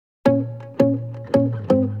I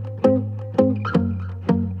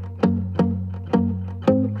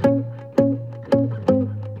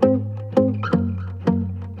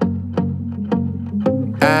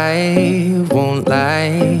won't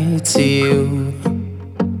lie to you.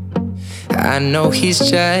 I know he's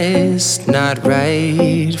just not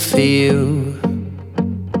right for you.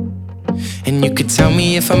 And you could tell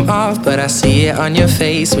me if I'm off, but I see it on your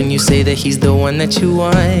face when you say that he's the one that you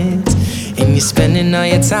want. And you're spending all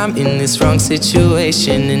your time in this wrong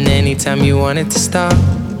situation, and anytime you want it to stop.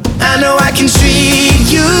 I know I can treat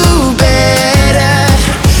you better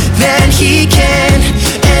than he can,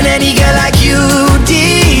 and any girl like you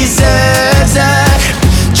deserves a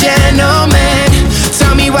gentleman.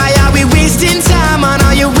 Tell me, why are we wasting time on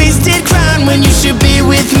all your wasted crown when you should be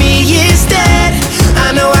with me instead?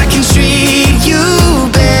 I know I can treat you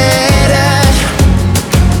better,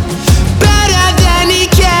 better than he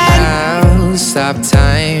can. I'll stop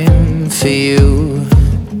time for you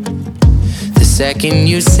the second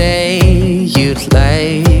you say you'd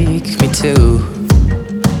like me to.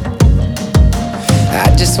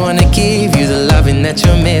 I just wanna give you the loving that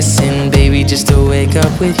you're missing, baby. Just to wake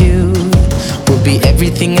up with you will be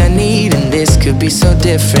everything I need, and this could be so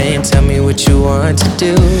different. Tell me what you want to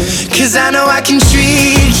do, 'cause I know I can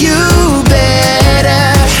treat you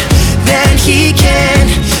better than he can,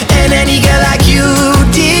 and any girl like you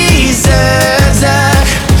deserves a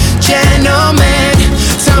gentleman.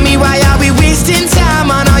 Tell me, why are we wasting time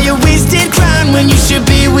on all your wasted crown when you should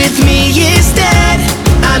be with me instead?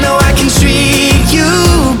 I know I can treat you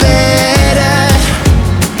better,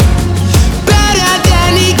 better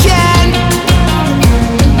than he can,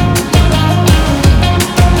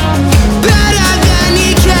 better than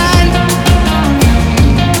he can.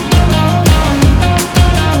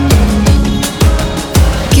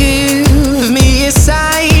 Give me a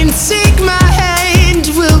sign, take my hand,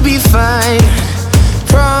 we'll be fine.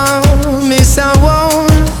 Promise I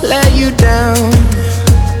won't let you down.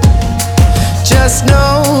 Just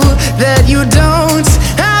know that you don't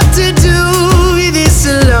have to do this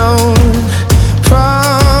alone.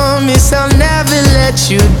 Promise I'll never let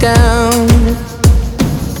you down,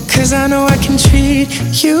 'cause I know I can treat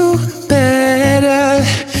you better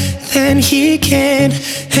than he can,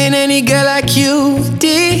 and any girl like you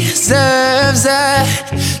deserves a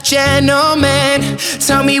gentleman.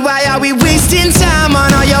 Tell me, why are we wasting time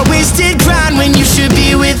on all your wasted grind when you should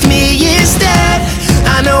be with me instead?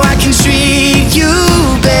 I know